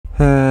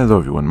Hello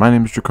everyone, my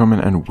name is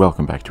Dracoman and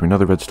welcome back to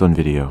another Redstone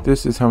video.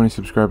 This is how many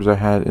subscribers I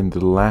had in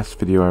the last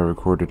video I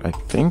recorded. I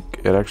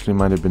think it actually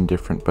might have been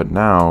different, but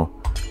now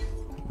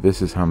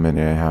this is how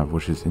many I have,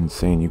 which is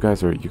insane. You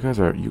guys are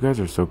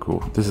so cool.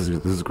 This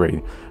is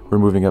great. We're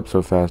moving up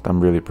so fast.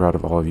 I'm really proud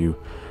of all of you.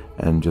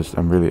 And just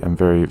I'm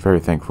very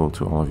thankful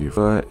to all of you.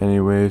 But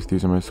anyways,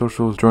 these are my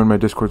socials. Join my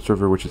Discord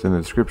server, which is in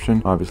the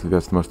description. Obviously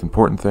that's the most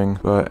important thing.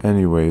 But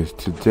anyways,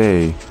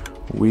 today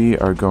we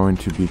are going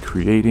to be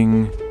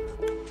creating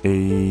so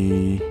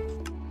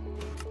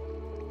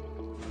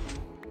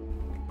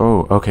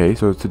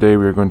today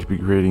we are going to be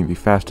creating the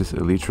fastest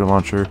Elytra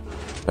launcher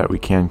that we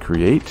can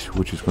create,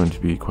 which is going to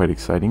be quite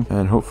exciting,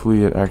 and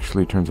hopefully it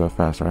actually turns out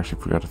fast. I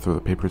actually forgot to throw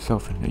the paper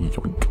itself in.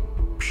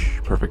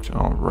 Perfect.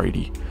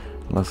 Alrighty,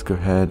 let's go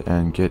ahead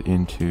and get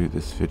into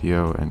this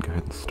video and go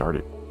ahead and start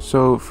it.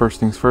 So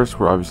first things first,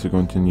 we're obviously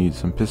going to need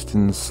some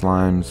pistons,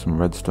 slime, some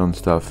redstone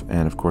stuff,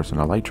 and of course an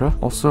elytra.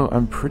 Also,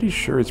 I'm pretty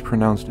sure it's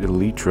pronounced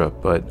elytra,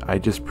 but I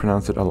just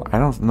pronounce it, I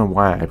don't know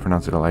why I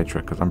pronounce it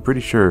elytra, because I'm pretty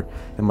sure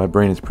in my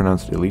brain it's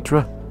pronounced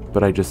elytra,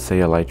 but I just say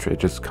elytra. It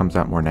just comes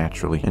out more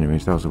naturally.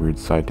 Anyways, that was a weird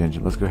side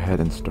tangent. Let's go ahead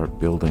and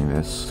start building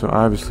this. So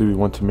obviously we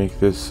want to make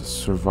this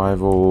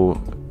survival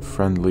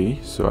friendly,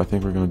 so I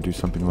think we're going to do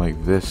something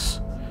like this,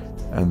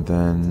 and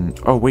then,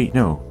 oh wait,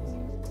 no.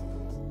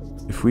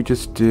 If we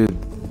just did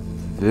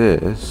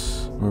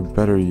this, or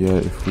better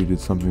yet, if we did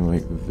something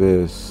like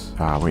this.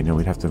 Wait, no,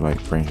 we'd have to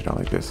like branch it out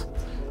like this.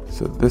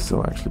 So this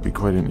will actually be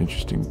quite an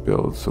interesting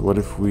build. So what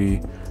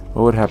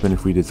would happen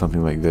if we did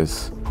something like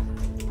this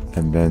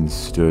and then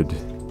stood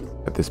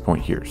at this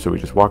point here? So we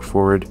just walked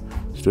forward,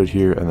 stood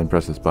here, and then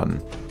press this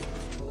button.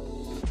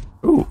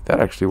 Ooh, that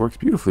actually works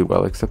beautifully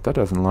well, except that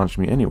doesn't launch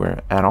me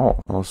anywhere at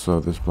all. Also,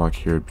 this block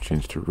here would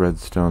change to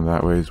redstone.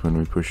 That way, when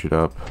we push it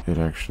up, it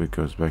actually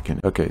goes back in.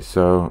 Okay,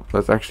 so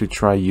let's actually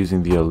try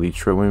using the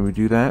elytra when we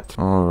do that.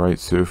 Alright,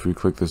 so if we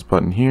click this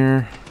button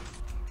here,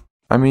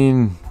 I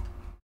mean,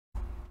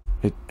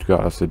 it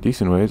got us a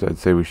decent ways. I'd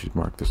say we should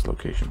mark this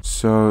location.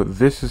 So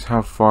this is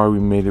how far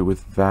we made it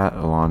with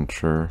that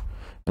launcher.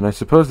 And I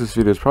suppose this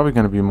video is probably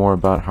going to be more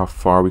about how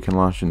far we can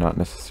launch it, not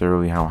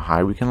necessarily how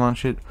high we can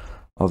launch it.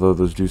 Although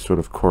those do sort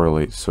of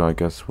correlate, so I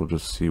guess we'll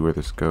just see where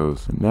this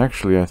goes. And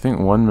actually, I think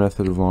one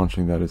method of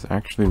launching that is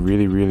actually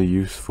really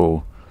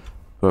useful,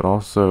 but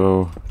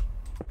also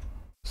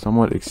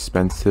somewhat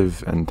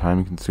expensive and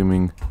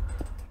time-consuming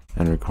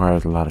and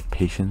requires a lot of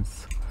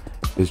patience,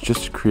 is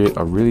just to create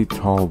a really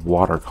tall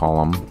water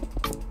column.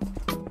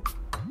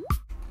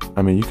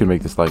 I mean, you can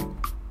make this like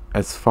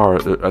as far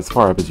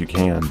up as you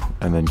can,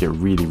 and then get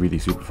really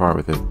super far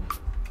with it.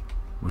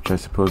 Which I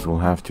suppose we'll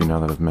have to now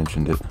that I've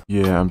mentioned it.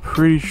 Yeah, I'm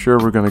pretty sure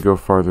we're going to go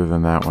farther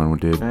than that one we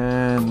did.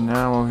 And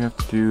now all we have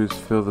to do is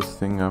fill this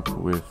thing up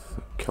with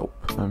kelp.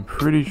 I'm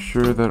pretty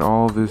sure that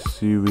all this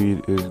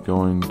seaweed is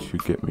going to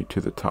get me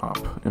to the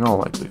top. In all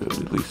likelihood,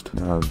 at least.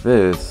 Now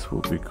this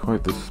will be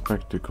quite the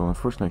spectacle.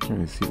 Unfortunately, I can't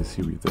really see the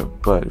seaweed though.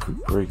 But if we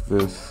break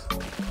this...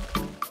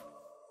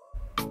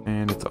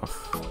 and it's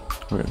off.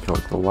 We're going to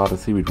collect a lot of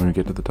seaweed when we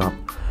get to the top.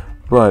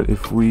 But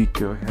if we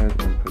go ahead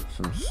and put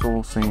some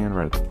soul sand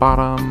right at the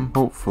bottom,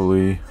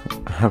 hopefully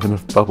I have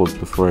enough bubbles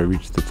before I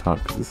reach the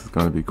top, because this is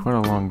going to be quite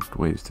a long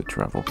ways to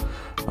travel.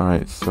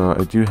 Alright, so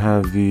I do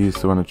have these,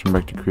 so when I turn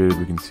back to creative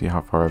we can see how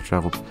far I've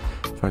traveled.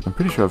 In fact, I'm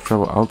pretty sure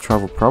I'll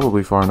travel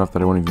probably far enough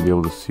that I won't even be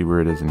able to see where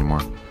it is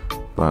anymore.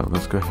 But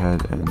let's go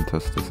ahead and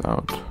test this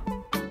out.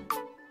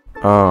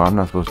 Oh, I'm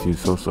not supposed to use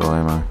soul,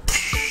 am I?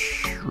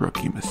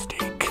 Rookie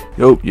mistake.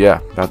 Oh, yeah,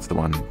 that's the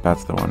one.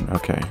 That's the one.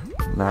 Okay.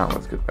 Now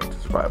let's get back to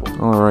survival.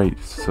 Alright,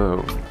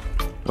 so...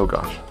 oh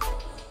gosh.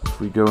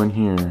 If we go in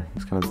here,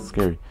 it's kind of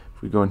scary.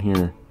 If we go in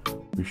here,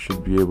 we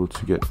should be able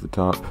to get to the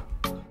top.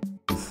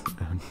 It's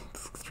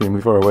extremely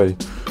far away.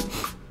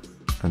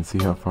 And see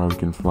how far we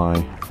can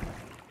fly.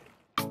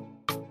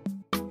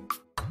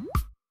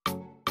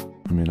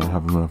 I may not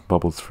have enough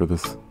bubbles for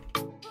this.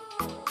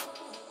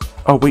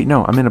 Oh wait,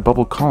 no, I'm in a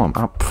bubble column.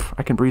 Oh,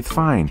 I can breathe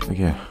fine.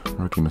 Yeah,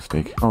 rookie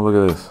mistake. Oh, look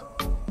at this.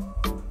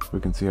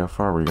 We can see how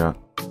far we got.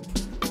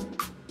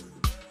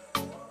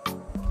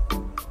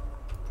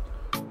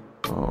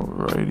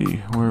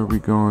 Alrighty, where are we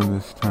going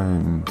this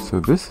time? So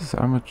this is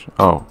how much...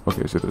 oh,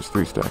 okay, so there's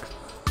 3 stacks.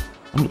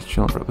 I'm just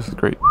chilling, bro. This is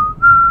great.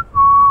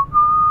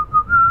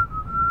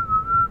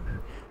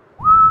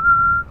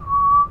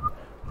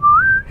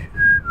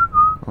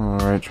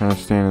 Alright, trying to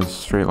stay in a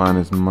straight line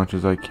as much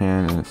as I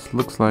can, and it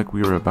looks like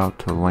we were about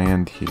to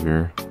land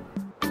here.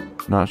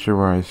 Not sure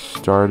where I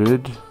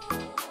started,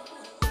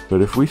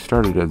 but if we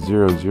started at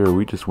 0,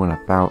 we just went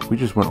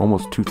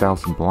almost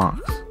 2,000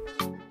 blocks.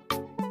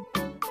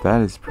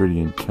 That is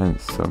pretty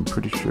intense, so I'm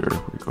pretty sure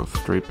we go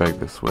straight back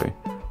this way.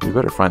 We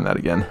better find that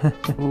again.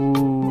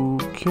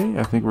 Okay,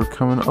 I think we're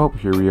coming up.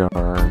 Here we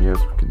are. Yes,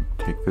 we can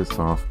take this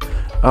off.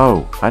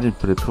 Oh, I didn't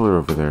put a pillar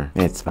over there.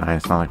 It's fine.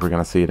 It's not like we're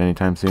going to see it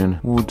anytime soon.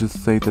 We'll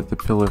just say that the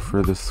pillar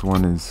for this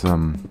one is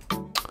a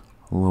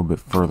little bit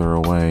further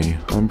away.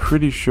 I'm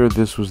pretty sure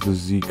this was the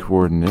Z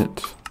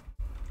coordinate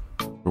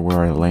for where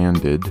I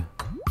landed.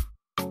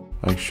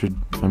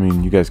 I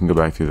mean, you guys can go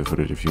back through the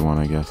footage if you want,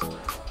 I guess.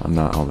 I'm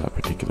not all that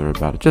particular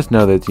about it. Just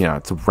know that, you know,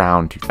 it's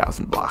around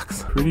 2,000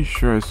 blocks. Pretty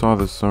sure I saw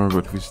this somewhere,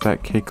 but if we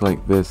stack cake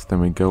like this,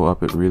 then we go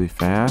up it really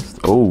fast.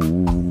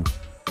 Oh.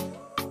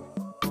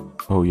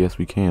 Oh, yes,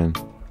 we can.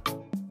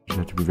 Just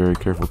have to be very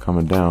careful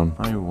coming down.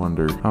 I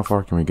wonder, how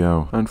far can we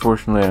go?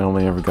 Unfortunately, I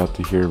only ever got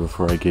to here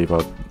before I gave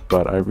up,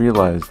 but I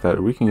realized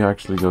that we can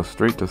actually go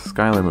straight to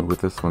sky limit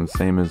with this one,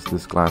 same as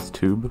this glass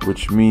tube,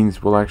 which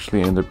means we'll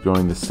actually end up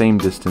going the same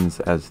distance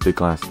as the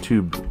glass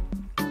tube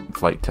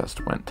flight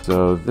test went.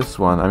 So this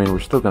one, I mean, we're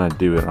still gonna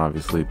do it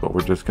obviously, but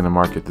we're just gonna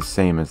mark it the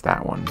same as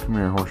that one. Come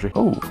here, horsey.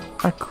 Oh,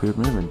 I cleared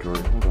my inventory.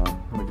 Hold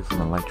on, let me get some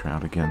Elytra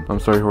out again.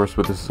 I'm sorry, horse,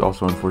 but this is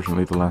also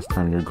unfortunately the last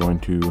time you're going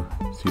to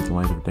see the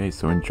light of day,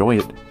 so enjoy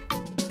it.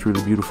 It's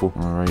truly beautiful.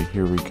 All right,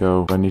 here we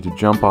go. I need to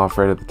jump off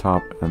right at the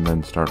top and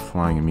then start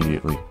flying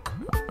immediately.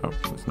 Oh,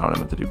 that's not what I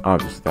meant to do.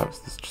 Obviously,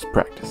 this is just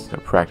practice.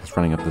 Gotta practice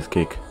running up this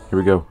cake. Here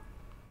we go.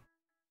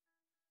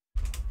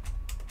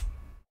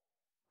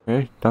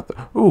 Okay, not the.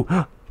 Ooh,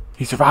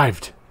 he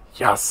survived.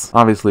 Yes.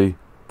 Obviously,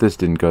 this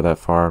didn't go that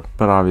far,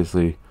 but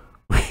obviously,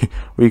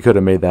 we could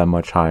have made that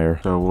much higher.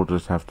 So we'll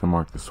just have to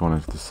mark this one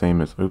as the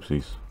same as.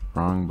 Oopsies.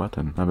 Wrong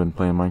button. I've been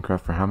playing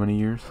Minecraft for how many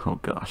years? Oh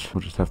gosh.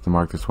 We'll just have to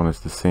mark this one as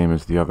the same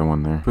as the other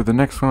one there. For the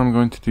next one I'm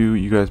going to do,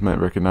 you guys might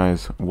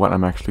recognize what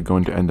I'm actually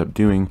going to end up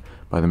doing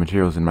by the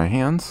materials in my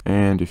hands.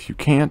 And if you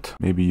can't,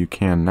 maybe you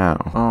can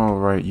now.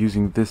 Alright,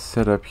 using this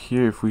setup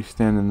here, if we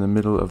stand in the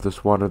middle of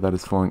this water that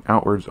is flowing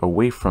outwards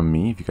away from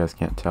me, if you guys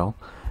can't tell,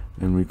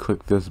 and we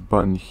click this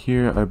button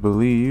here, I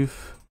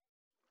believe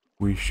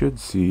we should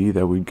see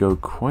that we go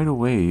quite a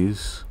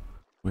ways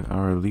with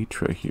our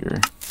Elytra here.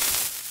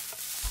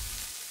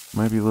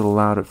 Might be a little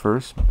loud at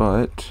first,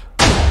 but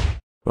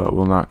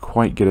we'll not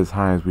quite get as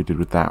high as we did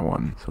with that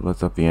one. So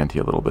let's up the ante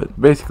a little bit.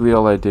 Basically,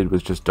 all I did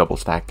was just double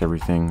stacked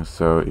everything.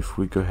 So if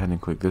we go ahead and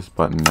click this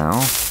button now,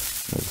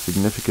 there's a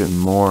significant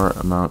more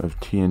amount of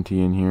TNT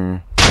in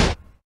here.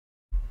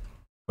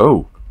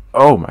 Oh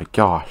my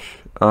gosh.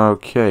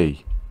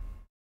 Okay.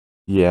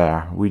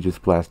 Yeah, we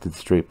just blasted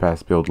straight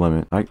past build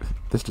limit.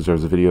 This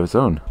deserves a video of its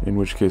own. In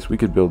which case we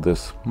could build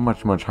this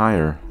much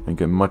higher and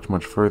get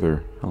much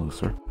further. Hello,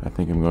 sir. I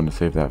think I'm going to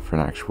save that for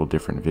an actual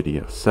different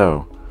video.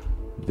 So,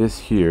 this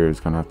here is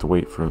going to have to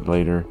wait for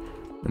later.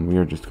 And we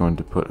are just going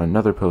to put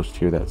another post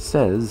here that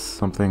says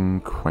something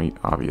quite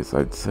obvious,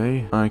 I'd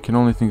say. I can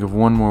only think of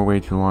one more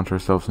way to launch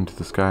ourselves into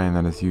the sky, and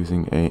that is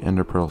using a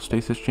ender pearl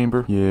stasis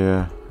chamber.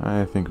 Yeah,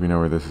 I think we know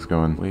where this is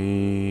going.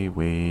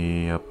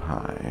 Way up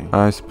high.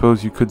 I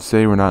suppose you could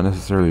say we're not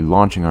necessarily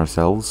launching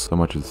ourselves so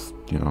much as,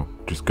 you know,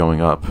 just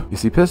going up. You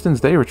see,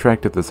 pistons, they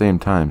retract at the same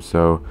time,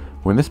 so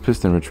when this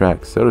piston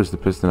retracts, so does the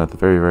piston at the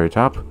very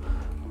top,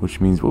 which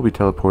means we'll be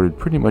teleported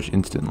pretty much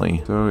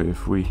instantly. So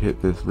if we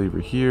hit this lever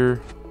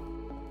here,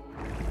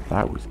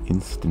 that was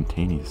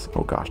instantaneous.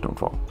 Oh gosh, don't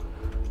fall.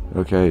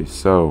 Okay,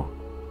 so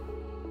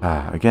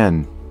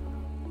again,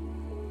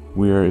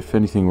 if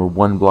anything, we're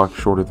one block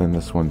shorter than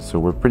this one, so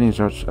we're pretty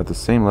much at the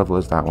same level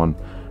as that one,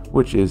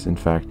 which is in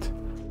fact,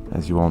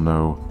 as you all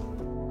know,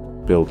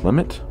 build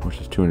limit, which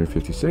is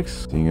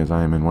 256, seeing as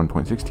I am in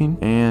 1.16.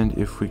 And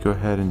if we go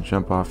ahead and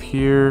jump off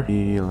here,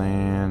 we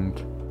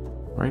land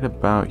right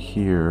about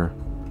here.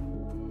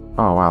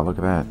 Oh wow, look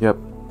at that. Yep.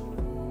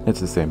 It's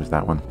the same as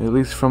that one. At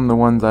least from the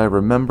ones I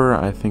remember,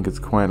 I think it's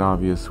quite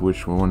obvious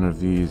which one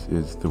of these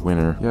is the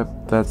winner.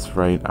 Yep, that's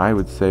right. I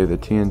would say the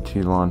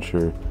TNT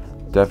launcher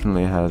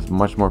definitely has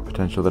much more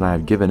potential than I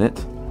have given it,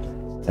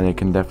 and it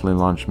can definitely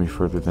launch me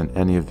further than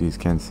any of these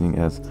can, seeing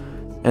as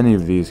any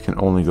of these can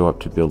only go up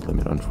to build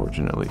limit,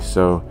 unfortunately.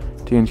 So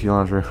TNT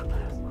launcher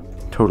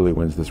totally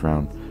wins this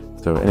round.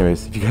 So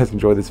anyways, if you guys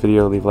enjoyed this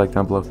video, leave a like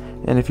down below,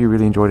 and if you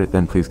really enjoyed it,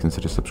 then please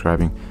consider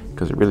subscribing,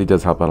 because it really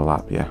does help out a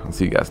lot. But yeah, I'll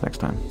see you guys next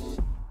time.